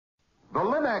The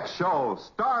Linux Show,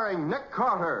 starring Nick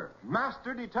Carter,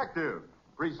 Master Detective,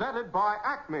 presented by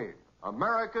Acme,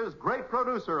 America's great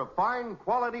producer of fine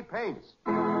quality paints.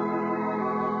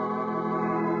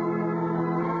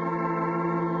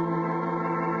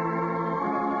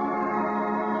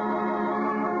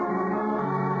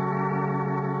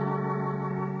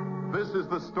 This is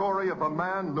the story of a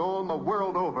man known the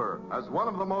world over as one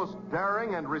of the most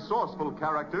daring and resourceful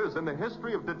characters in the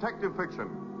history of detective fiction.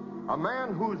 A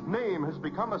man whose name has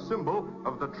become a symbol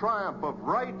of the triumph of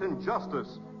right and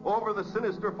justice over the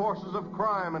sinister forces of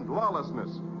crime and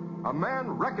lawlessness. A man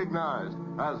recognized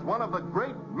as one of the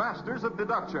great masters of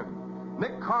deduction.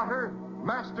 Nick Carter,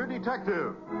 Master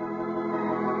Detective.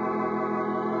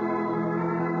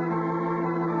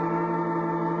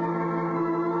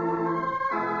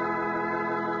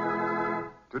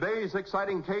 Today's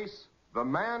exciting case, The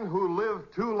Man Who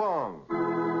Lived Too Long.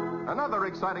 Another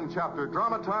exciting chapter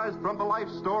dramatized from the life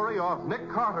story of Nick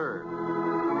Carter.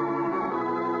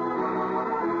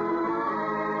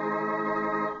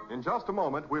 In just a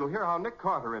moment, we'll hear how Nick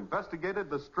Carter investigated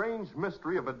the strange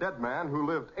mystery of a dead man who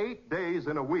lived 8 days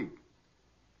in a week.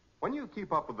 When you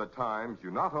keep up with the times,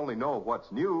 you not only know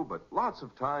what's new, but lots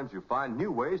of times you find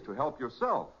new ways to help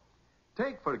yourself.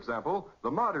 Take, for example,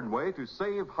 the modern way to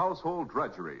save household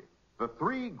drudgery. The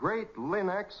 3 great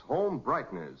Linux home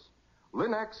brighteners.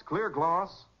 Linux Clear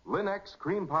Gloss, Linux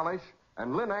Cream Polish,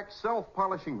 and Linux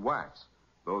Self-Polishing Wax.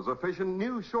 Those efficient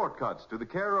new shortcuts to the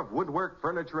care of woodwork,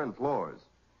 furniture, and floors.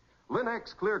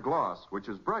 Linux Clear Gloss, which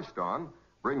is brushed on,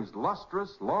 brings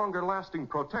lustrous, longer-lasting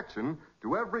protection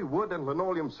to every wood and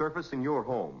linoleum surface in your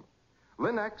home.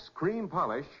 Linux Cream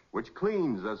Polish, which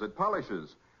cleans as it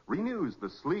polishes, renews the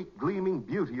sleek, gleaming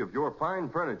beauty of your fine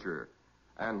furniture.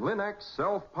 And Linux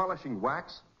Self-Polishing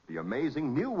Wax, the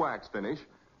amazing new wax finish,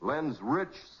 lends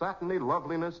rich, satiny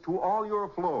loveliness to all your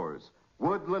floors,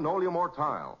 wood, linoleum, or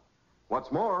tile.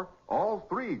 What's more, all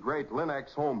 3 great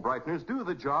Linux home brighteners do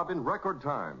the job in record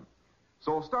time.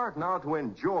 So start now to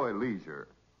enjoy leisure.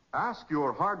 Ask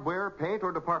your hardware, paint,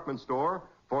 or department store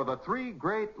for the 3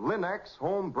 great Linux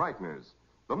home brighteners,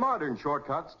 the modern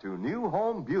shortcuts to new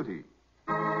home beauty.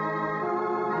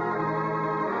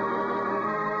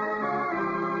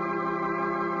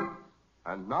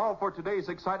 And now for today's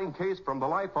exciting case from the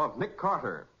life of Nick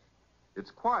Carter.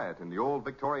 It's quiet in the old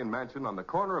Victorian mansion on the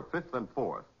corner of 5th and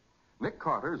 4th. Nick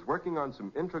Carter is working on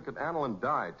some intricate aniline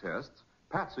dye tests.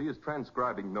 Patsy is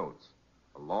transcribing notes.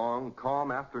 A long,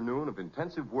 calm afternoon of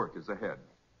intensive work is ahead.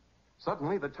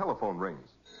 Suddenly, the telephone rings.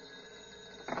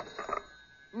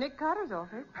 Nick Carter's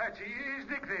office. Patsy, is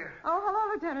Nick there? Oh,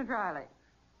 hello, Lieutenant Riley.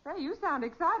 Say, you sound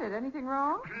excited. Anything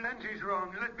wrong? Plenty's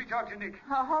wrong. Let me talk to Nick.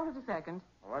 Hold it a second.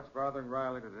 Well, what's bothering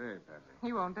Riley today, Patsy?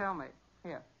 He won't tell me.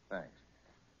 Here. Thanks.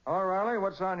 Hello, Riley.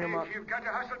 What's on your mind? You've got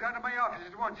to hustle down to my office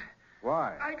at once.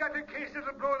 Why? I got a case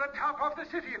that'll blow the top off the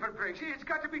city if it breaks. It's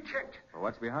got to be checked. Well,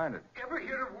 what's behind it? Ever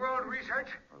hear of World Research?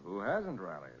 Well, who hasn't,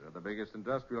 Riley? They're the biggest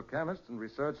industrial chemists and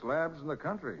research labs in the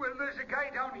country. Well, there's a guy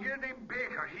down here named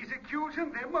Baker. He's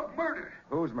accusing them of murder.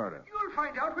 Whose murder? You'll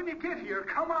find out when you get here.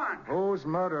 Come on. Whose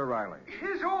murder, Riley?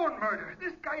 His own murder.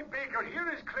 This guy Baker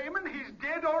here is claiming he's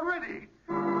dead already.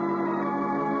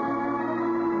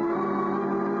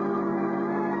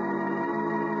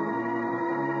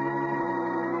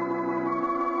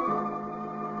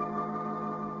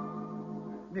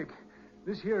 Nick,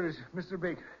 this here is Mr.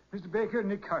 Baker. Mr. Baker,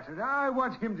 Nick Carter. I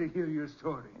want him to hear your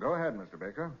story. Go ahead, Mr.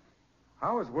 Baker.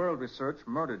 How has World Research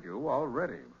murdered you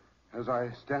already? As I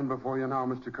stand before you now,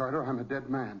 Mr. Carter, I'm a dead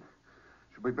man.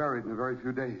 Shall be buried in a very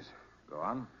few days. Go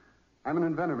on. I'm an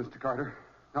inventor, Mr. Carter.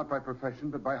 Not by profession,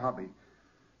 but by hobby.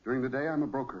 During the day, I'm a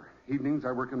broker. Evenings,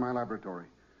 I work in my laboratory.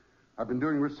 I've been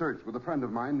doing research with a friend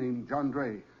of mine named John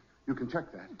Dray. You can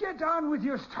check that. Get on with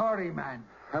your story, man.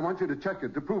 I want you to check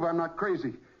it to prove I'm not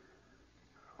crazy.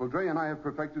 Well, Dray and I have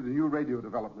perfected a new radio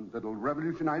development that'll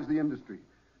revolutionize the industry.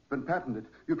 It's been patented.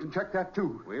 You can check that,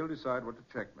 too. We'll decide what to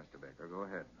check, Mr. Baker. Go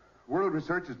ahead. World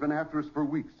Research has been after us for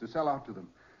weeks to sell out to them.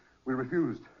 We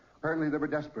refused. Apparently, they were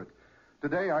desperate.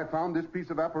 Today, I found this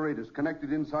piece of apparatus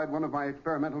connected inside one of my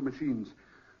experimental machines.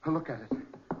 Look at it.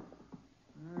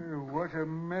 What a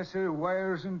mess of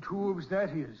wires and tubes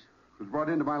that is. It was brought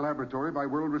into my laboratory by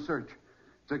World Research.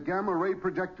 It's a gamma-ray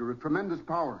projector of tremendous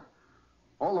power.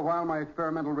 All the while my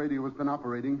experimental radio has been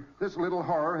operating, this little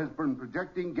horror has been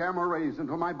projecting gamma rays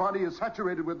until my body is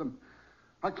saturated with them.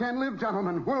 I can't live,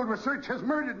 gentlemen. World Research has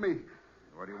murdered me.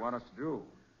 What do you want us to do?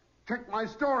 Check my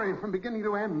story from beginning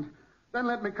to end. Then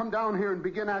let me come down here and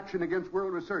begin action against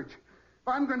World Research. If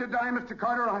I'm going to die, Mr.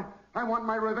 Carter, I want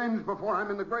my revenge before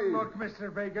I'm in the grave. Look,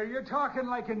 Mr. Baker, you're talking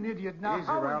like an idiot now. Easy,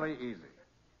 Riley, easy.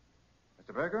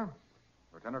 Mr. Baker,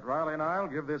 Lieutenant Riley and I'll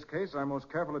give this case our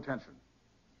most careful attention.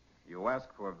 You ask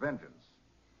for vengeance.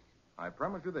 I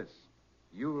promise you this.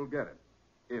 You will get it,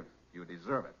 if you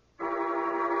deserve it.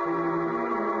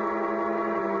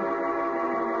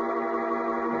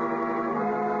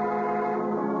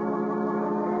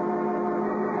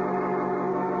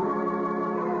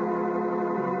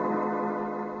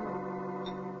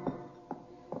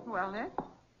 Well, Nick,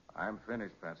 I'm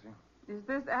finished, Patsy. is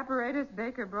this apparatus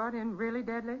Baker brought in really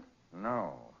deadly?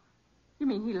 No, You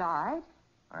mean he lied?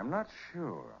 I'm not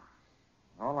sure.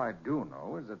 All I do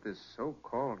know is that this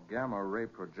so-called gamma ray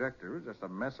projector is just a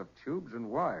mess of tubes and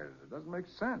wires. It doesn't make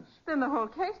sense. Then the whole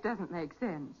case doesn't make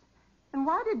sense. And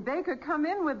why did Baker come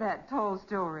in with that toll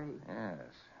story?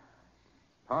 Yes.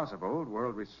 Possible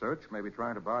World Research may be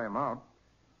trying to buy him out.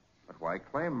 But why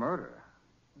claim murder?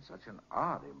 It's such an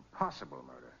odd, impossible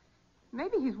murder.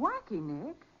 Maybe he's wacky,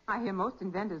 Nick. I hear most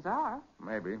inventors are.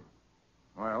 Maybe.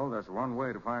 Well, there's one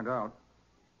way to find out.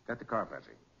 Get the car,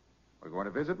 Patsy. We're going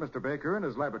to visit Mr. Baker in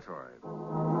his laboratory.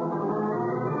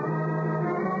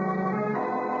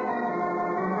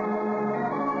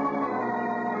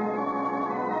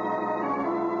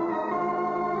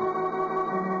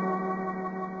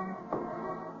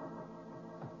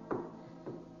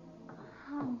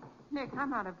 Oh, Nick,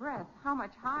 I'm out of breath. How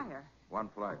much higher? One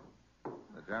flight.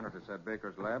 The janitor said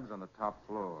Baker's lab's on the top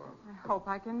floor. I hope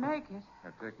I can make it.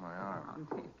 Here, take my arm.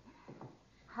 Oh, Nick.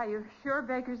 Are you sure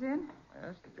Baker's in?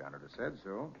 Yes, the janitor said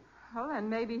so. Well, then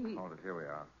maybe he... Hold it. Here we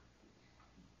are.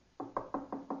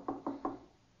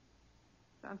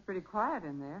 Sounds pretty quiet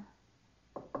in there.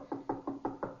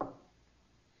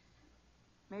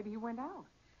 Maybe he went out.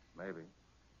 Maybe.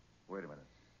 Wait a minute.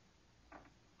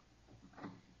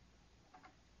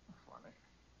 Funny.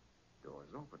 Door's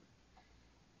open.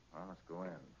 Well, let's go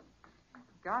in.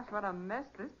 Gosh, what a mess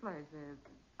this place is.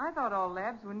 I thought all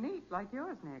labs were neat, like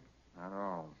yours, Nick. Not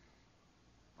all.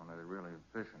 Only the really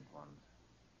efficient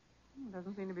ones.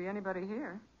 Doesn't seem to be anybody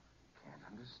here. Can't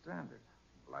understand it.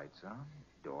 Lights on,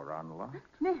 door unlocked.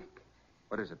 Nick,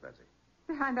 What is it, Betsy?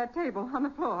 behind that table on the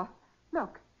floor.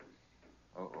 Look,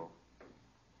 Uh-oh.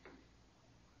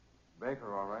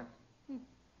 Baker, all right?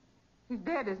 he's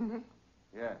dead, isn't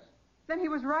he? Yes. Then he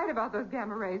was right about those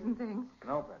gamma rays and things.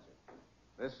 No, Betsy.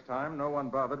 This time, no one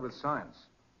bothered with science.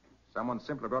 Someone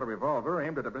simply brought a revolver,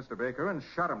 aimed it at Mr. Baker, and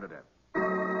shot him to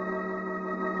death.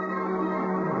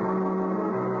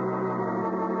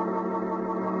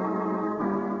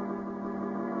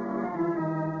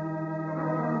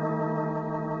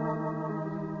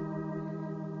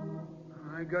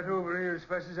 I got over here as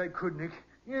fast as I could, Nick.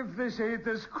 If this ain't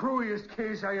the screwiest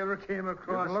case I ever came You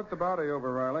across. can look the body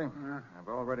over, Riley. I've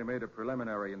already made a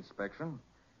preliminary inspection.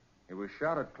 He was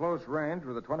shot at close range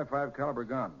with a .25 caliber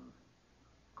gun.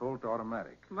 Colt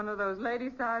automatic. One of those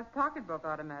lady-sized pocketbook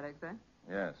automatics, eh?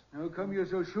 Yes. How come you're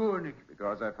so sure, Nick?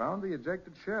 Because I found the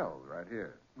ejected shells right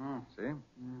here. See?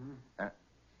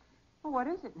 Well, what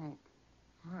is it, Nick?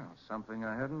 Well, something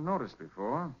I hadn't noticed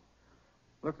before.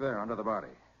 Look there, under the body.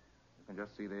 You can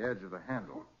just see the edge of the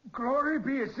handle. Glory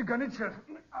be, it's the gun itself.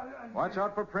 Watch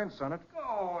out for prints on it.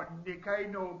 Oh, Nick, I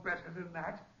know better than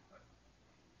that.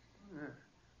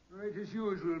 Right as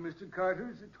usual, Mr. Carter.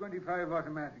 It's a .25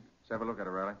 automatic. Let's have a look at it,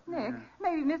 Riley. Nick,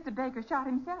 maybe Mr. Baker shot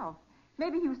himself.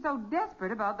 Maybe he was so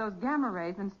desperate about those gamma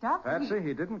rays and stuff. Patsy,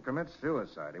 he didn't commit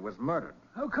suicide. He was murdered.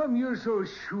 How come you're so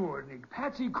sure, Nick?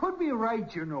 Patsy could be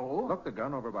right, you know. Look the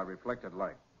gun over by reflected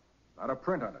light. Not a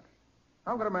print on it.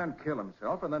 How could a man kill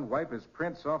himself and then wipe his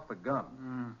prints off the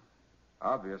gun?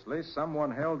 Obviously,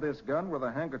 someone held this gun with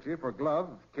a handkerchief or glove,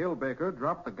 killed Baker,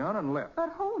 dropped the gun, and left. But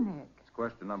who, Nick? It's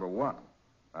question number one.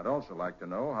 I'd also like to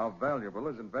know how valuable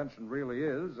his invention really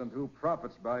is and who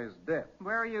profits by his death.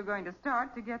 Where are you going to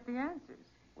start to get the answers?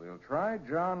 We'll try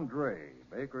John Dray,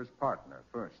 Baker's partner,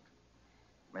 first.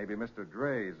 Maybe Mr.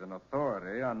 Dray's an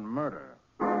authority on murder.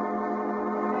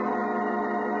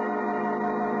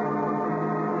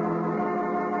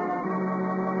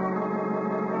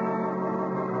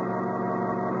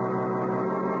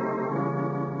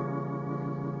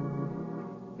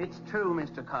 It's true,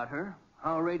 Mr. Carter.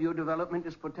 Our radio development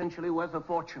is potentially worth a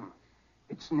fortune.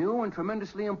 It's new and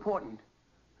tremendously important.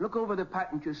 Look over the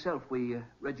patent yourself. We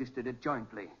registered it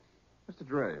jointly. Mr.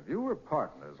 Dray, if you were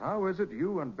partners, how is it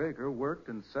you and Baker worked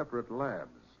in separate labs?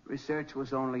 Research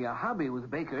was only a hobby with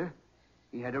Baker.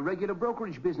 He had a regular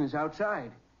brokerage business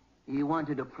outside. He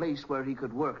wanted a place where he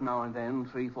could work now and then,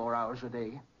 3-4 hours a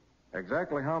day.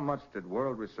 Exactly how much did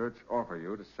World Research offer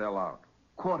you to sell out?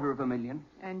 $250,000.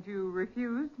 And you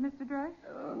refused, Mr. Dray?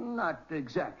 Not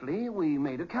exactly. We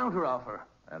made a counteroffer.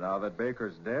 And now that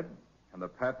Baker's dead and the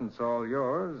patent's all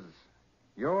yours,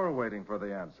 You're waiting for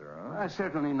the answer, huh?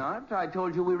 Certainly not. I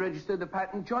told you we registered the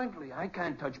patent jointly. I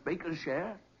can't touch Baker's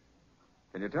share.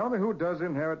 Can you tell me who does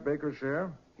inherit Baker's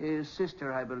share? His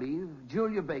sister, I believe,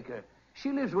 Julia Baker.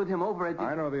 She lives with him over at the...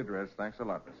 I know the address. Thanks a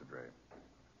lot, Mr. Dre.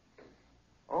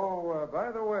 Oh,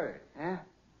 by the way, Eh?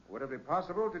 would it be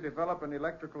possible to develop an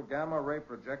electrical gamma ray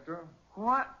projector?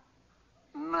 What?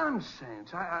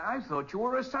 Nonsense. I thought you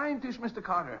were a scientist, Mr.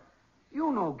 Carter.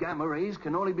 You know gamma rays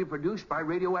can only be produced by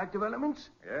radioactive elements.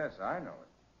 Yes, I know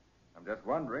it. I'm just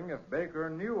wondering if Baker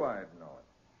knew I'd know it.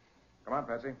 Come on,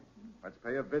 Patsy. Let's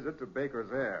pay a visit to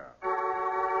Baker's heir.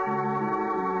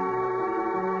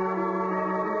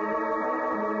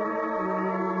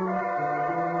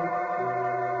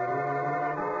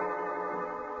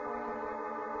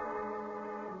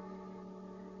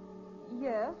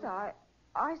 Yes,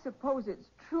 I suppose it's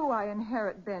true I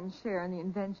inherit Ben's share in the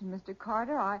invention, Mr.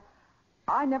 Carter.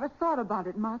 I never thought about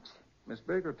it much. Miss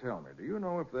Baker, tell me, do you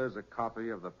know if there's a copy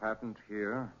of the patent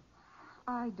here?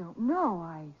 I don't know.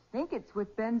 I think it's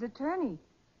with Ben's attorney.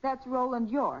 That's Roland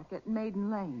York at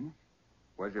Maiden Lane.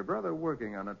 Was your brother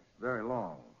working on it very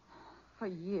long? For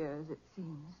years, it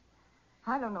seems.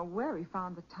 I don't know where he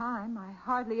found the time. I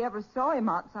hardly ever saw him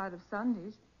outside of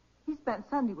Sundays. He spent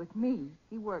Sunday with me.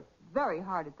 He worked very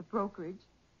hard at the brokerage,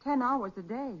 10 hours a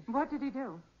day. What did he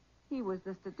do? He was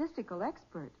the statistical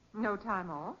expert. No time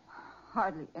off?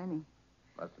 Hardly any.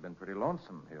 Must have been pretty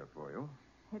lonesome here for you.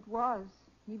 It was.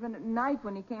 Even at night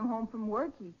when he came home from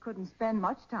work, he couldn't spend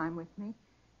much time with me.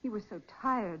 He was so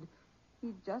tired.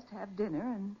 He'd just have dinner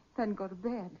and then go to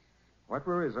bed. What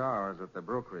were his hours at the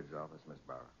brokerage office, Miss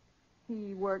Bauer?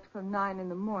 He worked from 9 in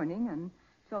the morning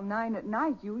until 9 at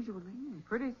night, usually.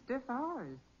 Pretty stiff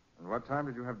hours. And what time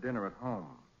did you have dinner at home?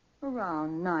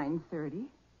 Around 9:30.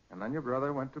 And then your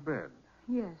brother went to bed.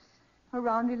 Yes,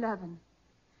 around 11.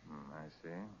 I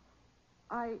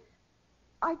see.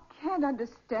 I can't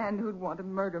understand who'd want to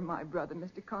murder my brother,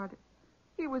 Mr. Carter.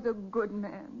 He was a good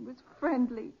man, was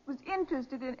friendly, was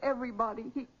interested in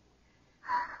everybody.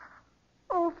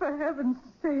 Oh, for heaven's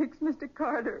sakes, Mr.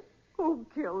 Carter, who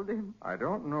killed him? I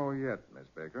don't know yet, Miss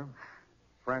Baker.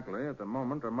 Frankly, at the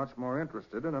moment, I'm much more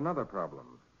interested in another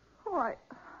problem. Oh,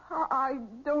 I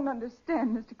don't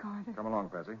understand, Mr. Carter. Come along,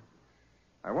 Patsy.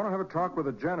 I want to have a talk with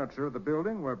the janitor of the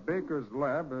building where Baker's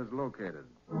lab is located.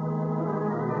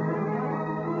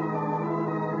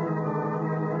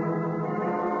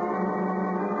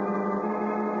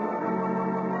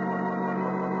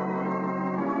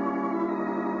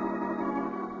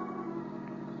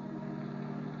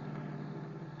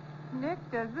 Nick,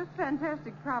 does this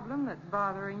fantastic problem that's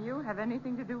bothering you have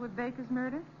anything to do with Baker's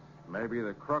murder? Maybe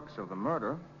the crux of the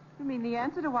murder. You mean the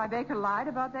answer to why Baker lied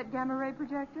about that gamma ray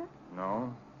projector?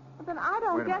 No. Well, then I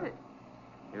don't Wait a get minute.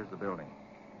 Here's the building.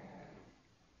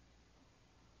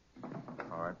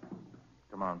 All right.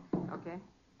 Come on. it. Okay.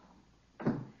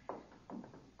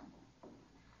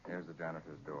 Here's the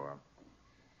janitor's door.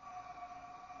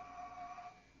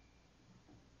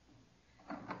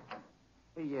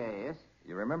 Yes.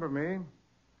 You remember me?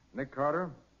 Nick Carter,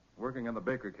 working on the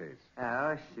Baker case.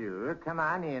 Oh, sure. Come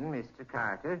on in, Mr.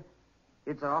 Carter.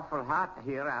 It's awful hot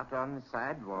here out on the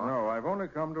sidewalk. No, I've only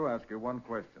come to ask you one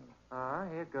question. Oh,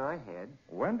 here, go ahead.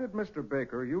 When did Mr.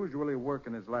 Baker usually work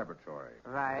in his laboratory?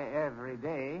 Why, every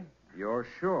day. You're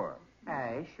sure?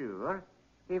 Aye, sure.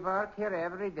 He work here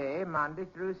every day, Monday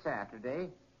through Saturday.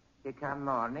 He come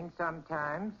morning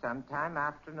sometime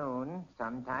afternoon,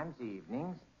 sometimes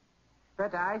evenings.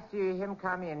 But I see him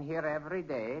come in here every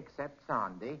day except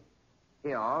Sunday.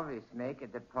 He always make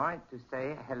it a point to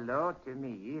say hello to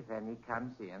me when he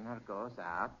comes in or goes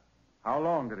out. How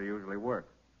long did he usually work?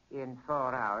 In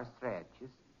 4-hour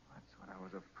stretches. That's what I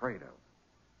was afraid of.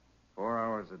 4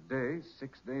 hours a day,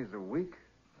 6 days a week.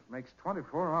 It makes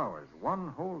 24 hours, one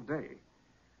whole day.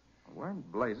 Where in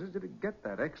blazes did he get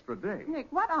that extra day? Nick,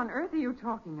 what on earth are you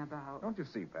talking about? Don't you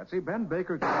see, Patsy? Ben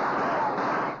Baker...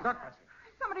 Duck, Patsy.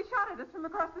 Somebody shot at us from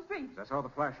across the street. I saw the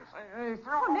flashes.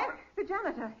 Oh, Nick, the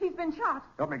janitor. He's been shot.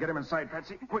 Help me get him inside,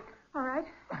 Patsy. Quick. All right.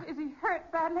 Is he hurt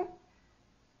badly?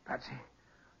 Patsy,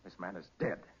 this man is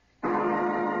dead.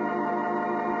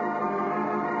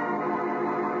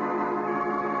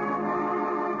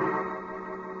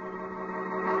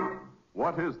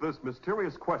 What is this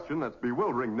mysterious question that's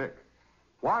bewildering Nick?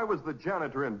 Why was the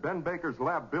janitor in Ben Baker's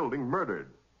lab building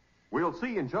murdered? We'll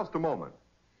see in just a moment.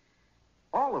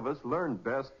 All of us learn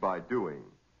best by doing.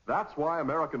 That's why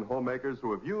American homemakers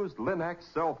who have used Linx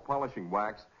self-polishing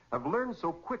wax have learned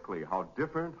so quickly how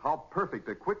different, how perfect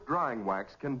a quick-drying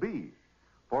wax can be.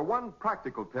 For one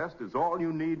practical test is all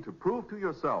you need to prove to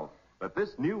yourself that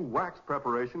this new wax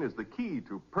preparation is the key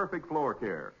to perfect floor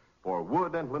care, for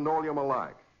wood and linoleum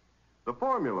alike. The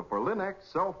formula for Linex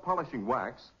self-polishing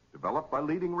wax, developed by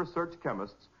leading research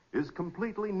chemists, is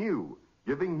completely new,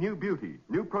 giving new beauty,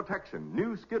 new protection,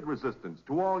 new skid resistance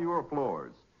to all your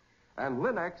floors. And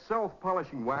Linex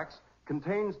self-polishing wax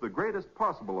contains the greatest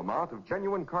possible amount of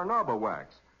genuine Carnauba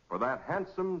wax for that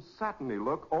handsome, satiny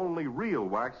look only real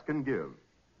wax can give.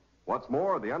 What's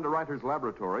more, the underwriters'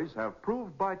 laboratories have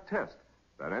proved by test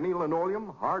that any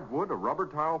linoleum, hardwood, or rubber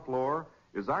tile floor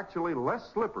is actually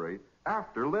less slippery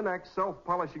after Linex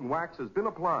self-polishing wax has been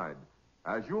applied,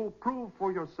 as you'll prove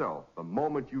for yourself the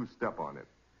moment you step on it.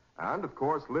 And, of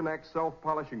course, Linex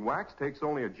self-polishing wax takes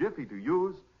only a jiffy to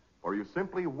use, or you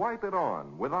simply wipe it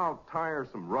on without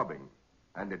tiresome rubbing,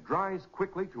 and it dries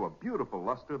quickly to a beautiful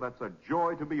luster that's a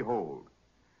joy to behold.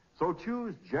 So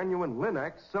choose genuine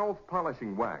Linex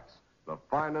self-polishing wax, the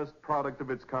finest product of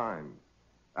its kind.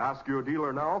 Ask your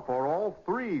dealer now for all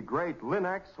 3 great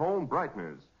Linex home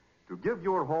brighteners to give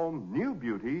your home new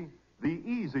beauty the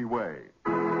easy way.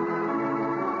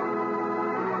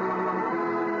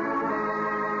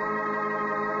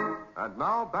 And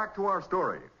now, back to our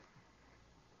story.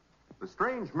 The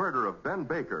strange murder of Ben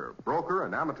Baker, broker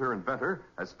and amateur inventor,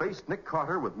 has faced Nick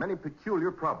Carter with many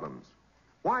peculiar problems.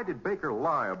 Why did Baker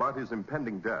lie about his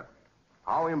impending death?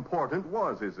 How important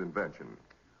was his invention?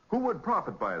 Who would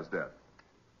profit by his death?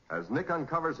 As Nick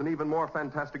uncovers an even more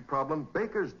fantastic problem,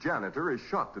 Baker's janitor is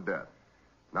shot to death.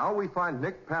 Now we find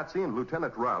Nick, Patsy, and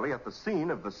Lieutenant Riley at the scene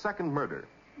of the second murder.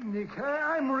 Nick,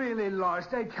 I'm really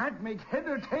lost. I can't make head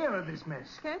or tail of this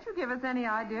mess. Can't you give us any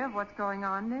idea of what's going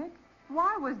on, Nick?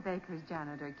 Why was Baker's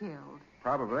janitor killed?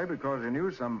 Probably because he knew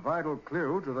some vital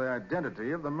clue to the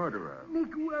identity of the murderer. Nick,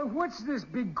 what's this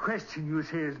big question you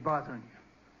say is bothering you?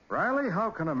 Riley, how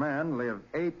can a man live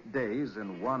 8 days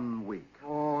in 1 week?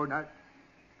 Oh,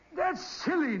 that's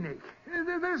silly, Nick.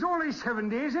 There's only 7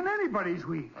 days in anybody's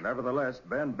week. Nevertheless,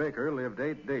 Ben Baker lived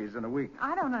 8 days in a week.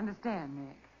 I don't understand,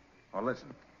 Nick. Well,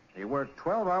 listen. He worked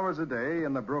 12 hours a day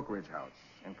in the brokerage house,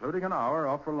 including an hour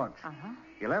off for lunch. Uh-huh.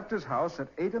 He left his house at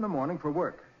 8 in the morning for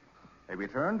work. He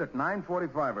returned at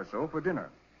 9:45 or so for dinner.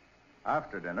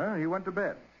 After dinner, he went to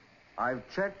bed. I've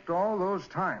checked all those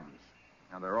times,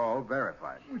 and they're all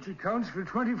verified. Which accounts for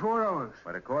 24 hours.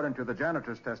 But according to the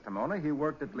janitor's testimony, he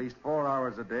worked at least 4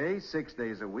 hours a day, 6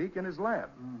 days a week in his lab.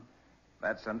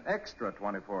 That's an extra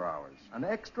 24 hours, an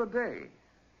extra day.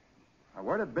 Now,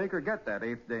 where did Baker get that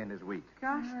 8th day in his week?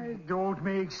 Gosh. It don't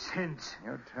make sense.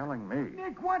 You're telling me.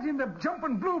 Nick, what in the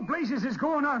jumping blue blazes is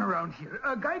going on around here?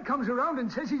 A guy comes around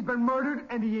and says he's been murdered,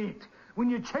 and he ain't. When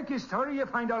you check his story, you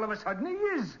find all of a sudden he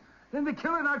is. Then the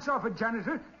killer knocks off a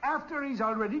janitor after he's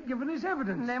already given his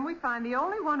evidence. And then we find the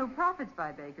only one who profits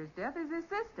by Baker's death is his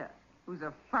sister, who's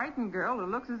a frightened girl who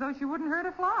looks as though she wouldn't hurt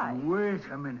a fly. Wait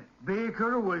a minute.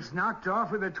 Baker was knocked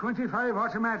off with a .25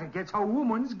 automatic. It's a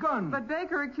woman's gun. But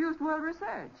Baker accused World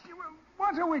Research.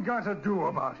 What have we got to do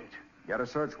about it? Get a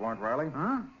search warrant, Riley.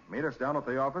 Huh? Meet us down at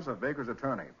the office of Baker's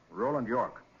attorney, Roland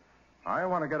York. I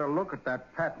want to get a look at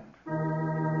that patent.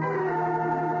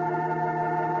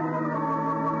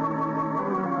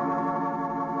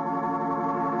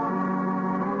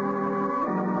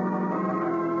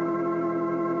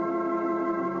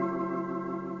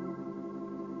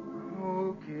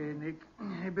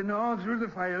 I've been all through the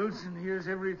files, and here's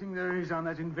everything there is on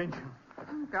that invention.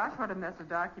 Oh, gosh, what a mess of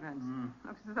documents.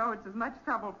 Looks as though it's as much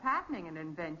trouble patenting an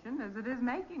invention as it is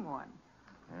making one.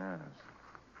 Yes.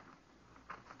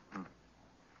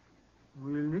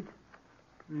 Well, Nick,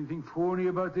 anything phony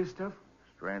about this stuff?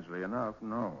 Strangely enough,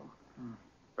 no.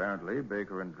 Apparently,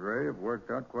 Baker and Dre have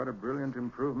worked out quite a brilliant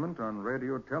improvement on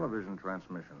radio-television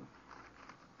transmission.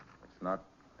 It's not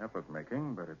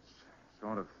epoch-making, but it's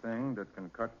sort of thing that can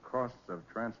cut costs of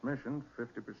transmission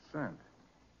 50%.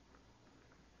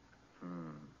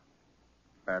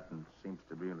 Patent seems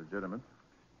to be legitimate.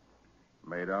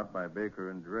 Made out by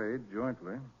Baker and Dre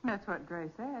jointly. That's what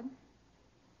Dre said.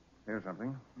 Here's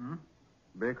something.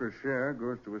 Baker's share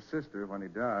goes to his sister when he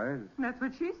dies. That's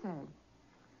what she said.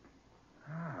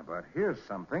 But here's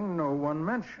something no one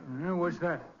mentioned. What's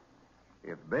that?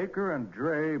 If Baker and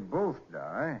Dre both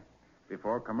die,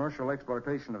 before commercial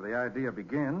exploitation of the idea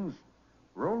begins,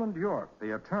 Roland York,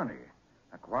 the attorney,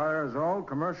 acquires all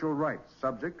commercial rights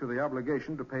subject to the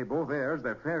obligation to pay both heirs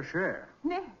their fair share.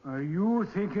 Nick. Are you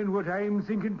thinking what I'm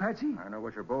thinking, Patsy? I know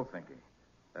what you're both thinking.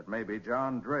 That maybe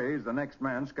John Dre's the next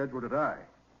man scheduled to die.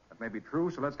 That may be true,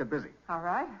 so let's get busy. All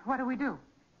right. What do we do?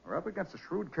 We're up against a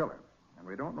shrewd killer, and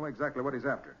we don't know exactly what he's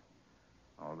after.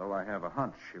 Although I have a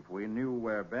hunch, if we knew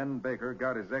where Ben Baker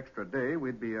got his extra day,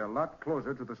 we'd be a lot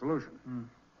closer to the solution.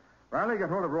 Riley, get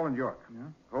hold of Roland York. Yeah?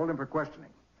 Hold him for questioning,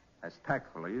 as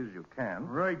tactfully as you can.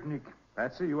 Right, Nick.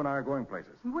 Patsy, you and I are going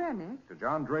places. Where, Nick? To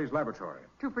John Dre's laboratory.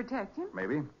 To protect him?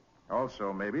 Maybe.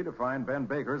 Also, maybe to find Ben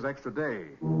Baker's extra day.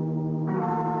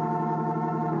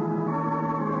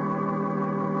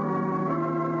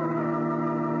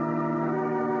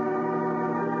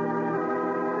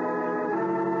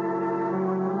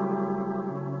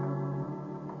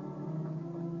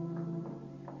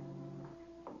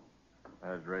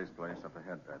 There's Dre's place up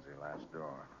ahead, Patsy. Last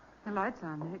door. The light's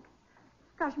on, Nick.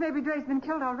 Gosh, maybe Dre's been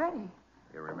killed already.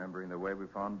 You're remembering the way we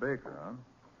found Baker,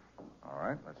 huh? All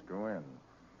right, let's go in.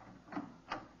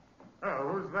 Oh,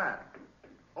 who's that?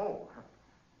 Oh,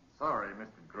 sorry,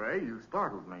 Mr. Gray. You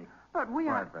startled me. But we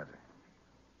are... Quiet, Patsy.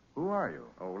 Who are you?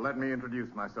 Oh, let me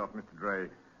introduce myself, Mr. Gray.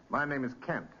 My name is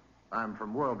Kent. I'm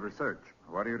from World Research.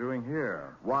 What are you doing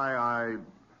here? Why,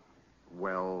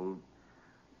 well,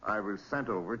 I was sent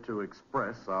over to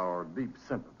express our deep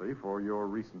sympathy for your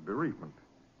recent bereavement.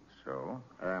 So?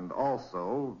 And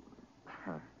also,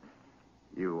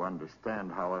 you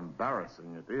understand how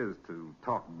embarrassing it is to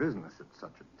talk business at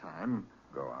such a time.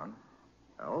 Go on.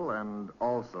 Well, and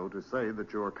also to say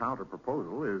that your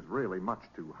counter-proposal is really much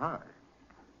too high.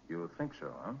 You think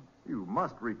so, huh? You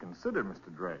must reconsider,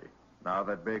 Mr. Dre. Now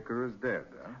that Baker is dead,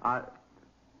 huh?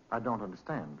 I don't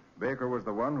understand. Baker was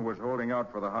the one who was holding out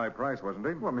for the high price, wasn't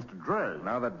he? Well, Mr. Dre.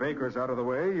 Now that Baker's out of the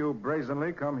way, you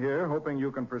brazenly come here hoping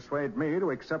you can persuade me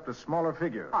to accept a smaller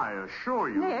figure. I assure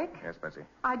you. Nick, Yes, Betsy.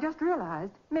 I just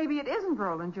realized maybe it isn't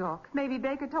Roland York. Maybe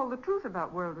Baker told the truth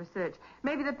about World Research.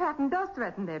 Maybe the patent does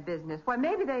threaten their business. Why,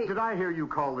 maybe they... Did I hear you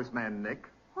call this man Nick?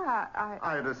 Well, I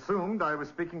had assumed I was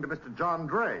speaking to Mr. John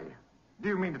Dre. Do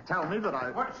you mean to tell me that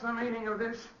I... What's the meaning of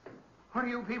this? What are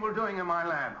you people doing in my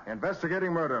lab?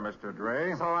 Investigating murder, Mr.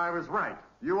 Dre. So I was right.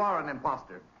 You are an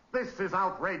imposter. This is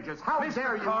outrageous. How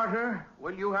dare you... Mr. Carter,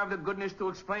 will you have the goodness to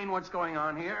explain what's going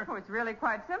on here? Oh, it's really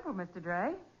quite simple, Mr.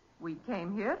 Dre. We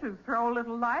came here to throw a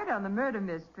little light on the murder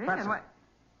mystery. Patsy. And what...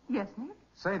 Yes, Nick?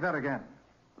 Say that again.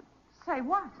 Say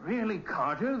what? Really,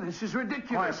 Carter? This is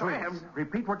ridiculous. Quiet, please.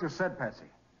 Repeat what you said, Patsy.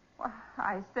 Well,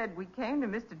 I said we came to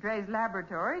Mr. Dre's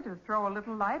laboratory to throw a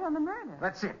little light on the murder.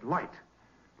 That's it, light.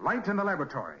 Light in the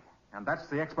laboratory. And that's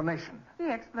the explanation. The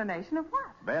explanation of what?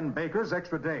 Ben Baker's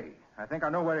extra day. I think I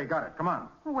know where he got it. Come on.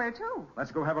 Where to?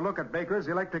 Let's go have a look at Baker's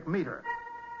electric meter.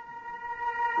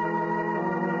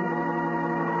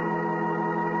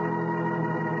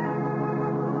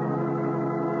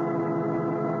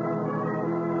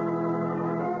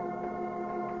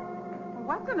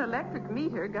 What's an electric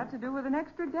meter got to do with an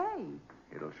extra day?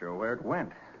 It'll show where it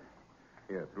went.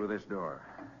 Here, through this door.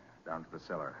 Down to the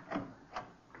cellar.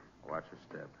 Watch your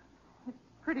step. It's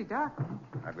pretty dark.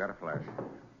 I've got a flash.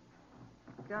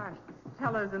 Gosh, the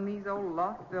cellars in these old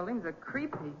loft buildings are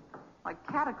creepy. Like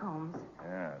catacombs.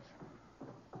 Yes.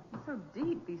 It's so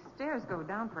deep, these stairs go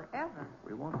down forever.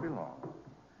 We won't be long.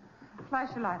 Flash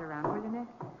your light around, will you, Nick?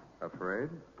 Afraid?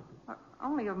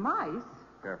 Only of mice.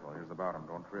 Careful, here's the bottom.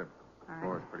 Don't trip. All The right.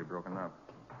 floor's pretty broken up.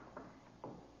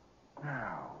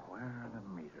 Now, where are the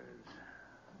meters?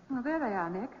 Oh, there they are,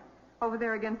 Nick. Over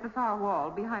there against the far wall,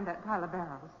 behind that pile of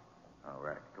barrels. All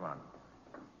right, come on.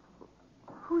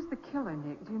 Who's the killer,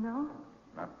 Nick? Do you know?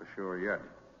 Not for sure yet.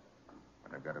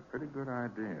 But I've got a pretty good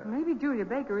idea. Maybe Julia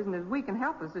Baker isn't as weak and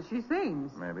helpless as she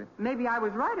seems. Maybe. Maybe I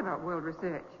was right about World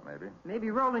Research. Maybe. Maybe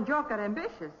Roland York got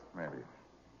ambitious. Maybe.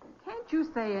 Can't you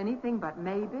say anything but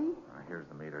maybe? Here's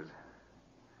the meters.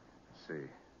 Let's see.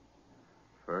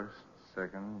 First,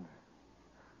 second.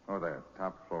 Oh, there.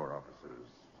 Top floor offices.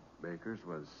 Baker's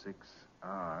was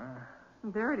 6R.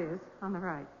 There it is, on the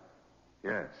right.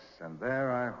 Yes, and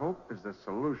there, I hope, is the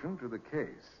solution to the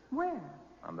case. Where?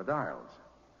 On the dials.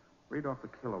 Read off the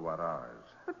kilowatt hours.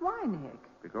 But why, Nick?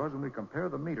 Because when we compare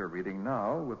the meter reading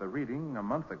now with the reading a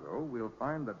month ago, we'll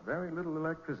find that very little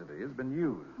electricity has been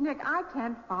used. Nick, I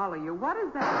can't follow you. What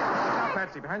is that? Now,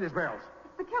 Patsy, behind these barrels.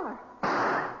 It's the killer.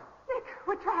 Nick,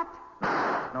 we're trapped.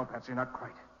 No, Patsy, not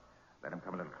quite. Let him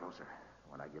come a little closer.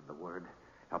 When I give the word,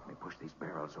 help me push these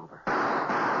barrels over.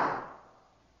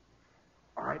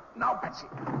 All right, now, Patsy.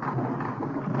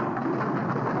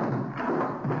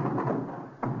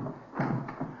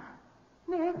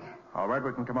 Nick? All right,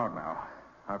 we can come out now.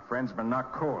 Our friend's been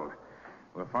knocked cold.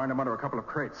 We'll find him under a couple of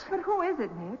crates. But who is it,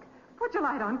 Nick? Put your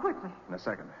light on quickly. In a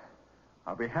second.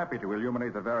 I'll be happy to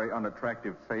illuminate the very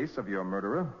unattractive face of your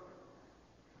murderer.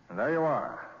 And there you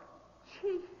are.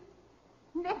 Gee,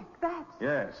 Nick, that's...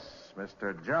 Yes,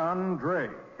 Mr. John Dre.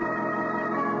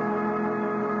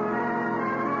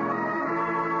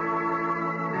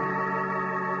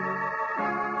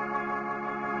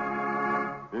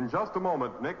 In just a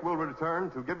moment, Nick will return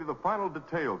to give you the final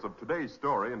details of today's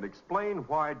story and explain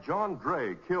why John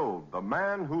Dre killed the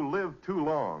man who lived too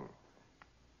long.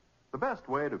 The best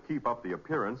way to keep up the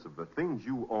appearance of the things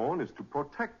you own is to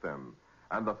protect them.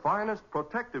 And the finest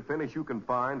protective finish you can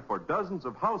find for dozens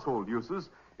of household uses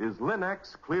is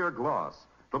Linex Clear Gloss,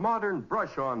 the modern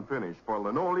brush-on finish for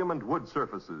linoleum and wood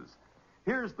surfaces.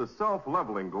 Here's the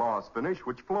self-leveling gloss finish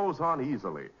which flows on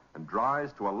easily and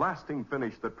dries to a lasting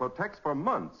finish that protects for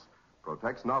months.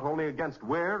 Protects not only against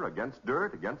wear, against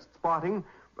dirt, against spotting,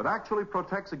 but actually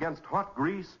protects against hot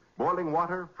grease, boiling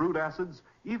water, fruit acids,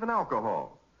 even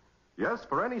alcohol. Yes,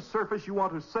 for any surface you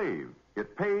want to save,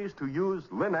 it pays to use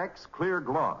Linex Clear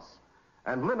Gloss.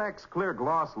 And Linex Clear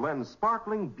Gloss lends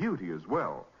sparkling beauty as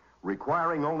well,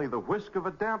 requiring only the whisk of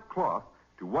a damp cloth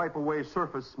to wipe away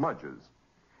surface smudges.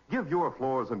 Give your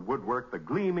floors and woodwork the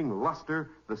gleaming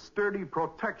luster, the sturdy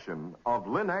protection of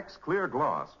Linex Clear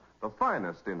Gloss, the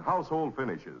finest in household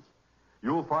finishes.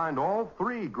 You'll find all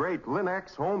three great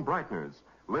Linex home brighteners,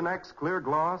 Linex Clear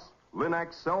Gloss,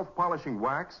 Linex self-polishing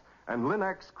wax, and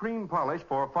Linex cream polish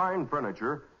for fine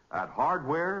furniture at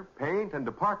hardware, paint, and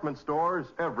department stores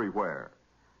everywhere.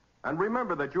 And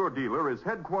remember that your dealer is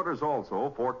headquarters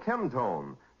also for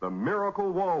Chemtone, the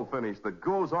miracle wall finish that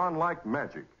goes on like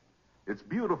magic. Its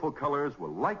beautiful colors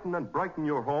will lighten and brighten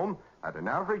your home at an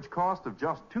average cost of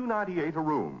just $2.98 a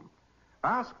room.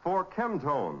 Ask for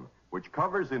Chemtone, which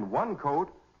covers in one coat,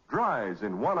 dries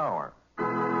in 1 hour.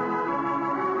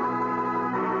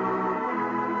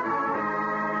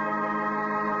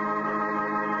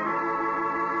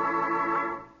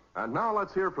 And now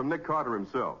let's hear from Nick Carter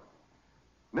himself.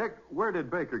 Nick, where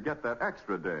did Baker get that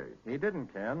extra day? He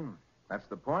didn't, Ken. That's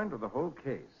the point of the whole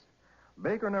case.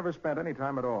 Baker never spent any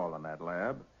time at all in that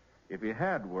lab. If he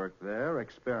had worked there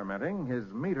experimenting, his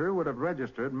meter would have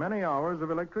registered many hours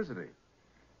of electricity.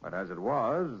 But as it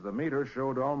was, the meter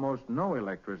showed almost no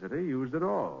electricity used at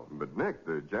all. But, Nick,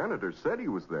 the janitor said he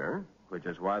was there. Which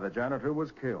is why the janitor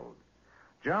was killed.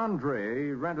 John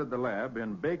Dray rented the lab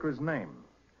in Baker's name.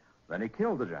 Then he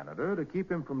killed the janitor to keep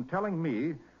him from telling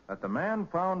me that the man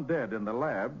found dead in the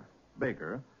lab,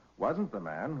 Baker, wasn't the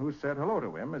man who said hello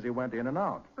to him as he went in and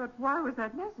out. But why was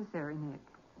that necessary, Nick?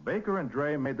 Baker and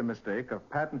Dray made the mistake of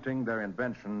patenting their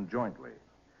invention jointly.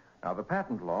 Now, the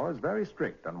patent law is very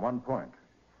strict on one point.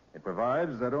 It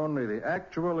provides that only the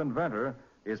actual inventor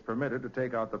is permitted to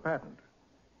take out the patent.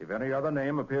 If any other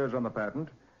name appears on the patent,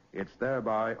 it's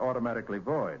thereby automatically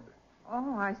void.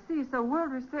 Oh, I see. So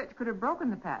World Research could have broken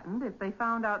the patent if they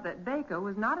found out that Baker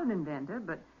was not an inventor,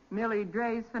 but merely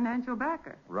Dray's financial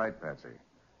backer. Right, Patsy.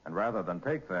 And rather than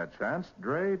take that chance,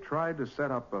 Dray tried to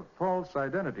set up a false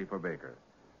identity for Baker.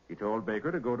 He told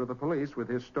Baker to go to the police with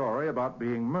his story about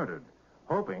being murdered,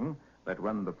 hoping that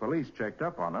when the police checked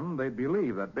up on him, they'd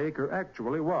believe that Baker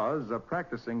actually was a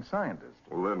practicing scientist.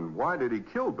 Well, then why did he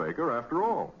kill Baker after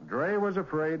all? Dray was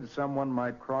afraid someone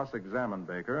might cross-examine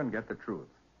Baker and get the truth.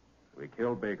 We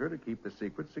killed Baker to keep the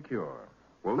secret secure.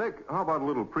 Well, Nick, how about a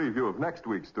little preview of next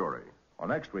week's story? Well,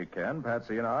 next week, Ken,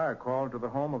 Patsy and I are called to the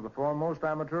home of the foremost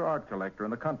amateur art collector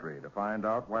in the country to find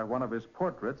out why one of his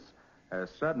portraits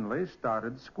has suddenly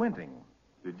started squinting.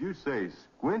 Did you say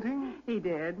squinting? He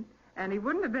did. And he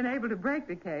wouldn't have been able to break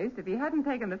the case if he hadn't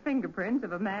taken the fingerprints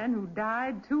of a man who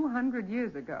died 200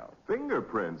 years ago.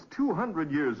 Fingerprints?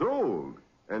 200 years old?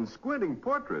 And squinting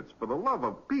portraits? For the love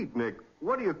of Pete, Nick,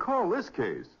 what do you call this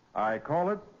case? I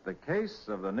call it the case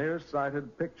of the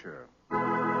nearsighted picture.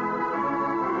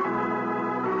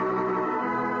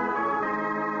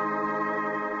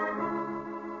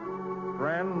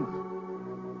 Friends,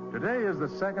 today is the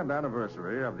second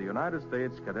anniversary of the United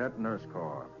States Cadet Nurse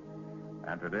Corps.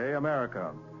 And today,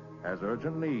 America has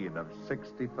urgent need of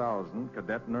 60,000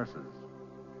 cadet nurses.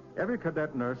 Every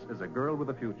cadet nurse is a girl with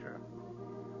a future.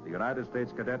 The United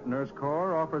States Cadet Nurse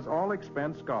Corps offers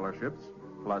all-expense scholarships,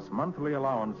 plus monthly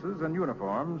allowances and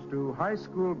uniforms to high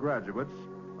school graduates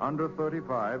under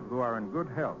 35 who are in good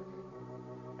health.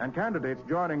 And candidates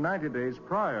joining 90 days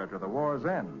prior to the war's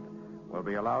end will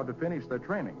be allowed to finish their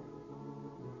training.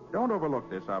 Don't overlook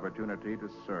this opportunity to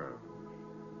serve.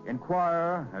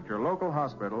 Inquire at your local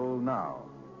hospital now.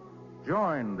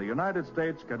 Join the United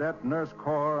States Cadet Nurse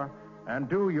Corps and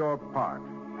do your part.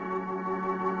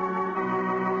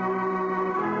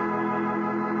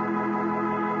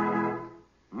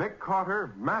 Nick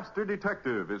Carter, Master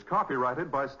Detective, is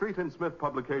copyrighted by Street and Smith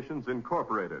Publications,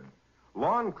 Incorporated.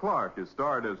 Lon Clark is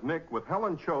starred as Nick with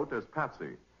Helen Choate as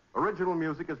Patsy. Original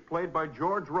music is played by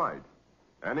George Wright.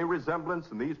 Any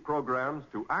resemblance in these programs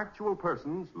to actual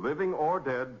persons, living or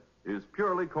dead, is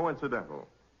purely coincidental.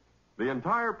 The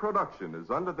entire production is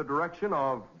under the direction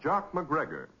of Jock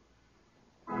McGregor.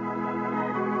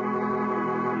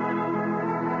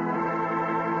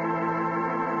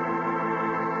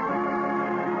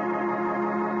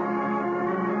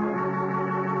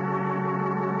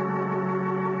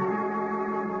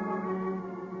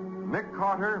 Nick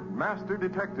Carter, Master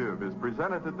Detective, is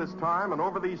presented at this time and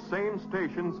over these same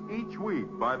stations each week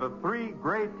by the three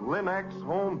great Linex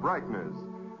home brighteners.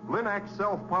 Linex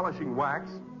self-polishing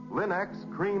wax, Linex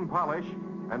cream polish,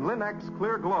 and Linex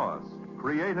clear gloss,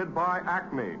 created by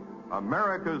Acme,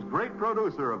 America's great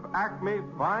producer of Acme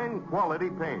fine quality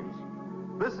paints.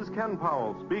 This is Ken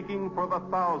Powell speaking for the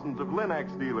thousands of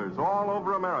Linex dealers all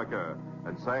over America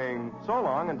and saying so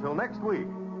long until next week.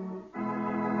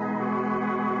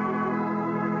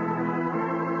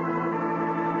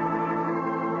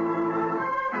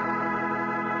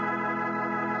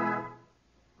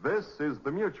 This is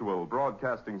the Mutual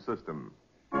Broadcasting System.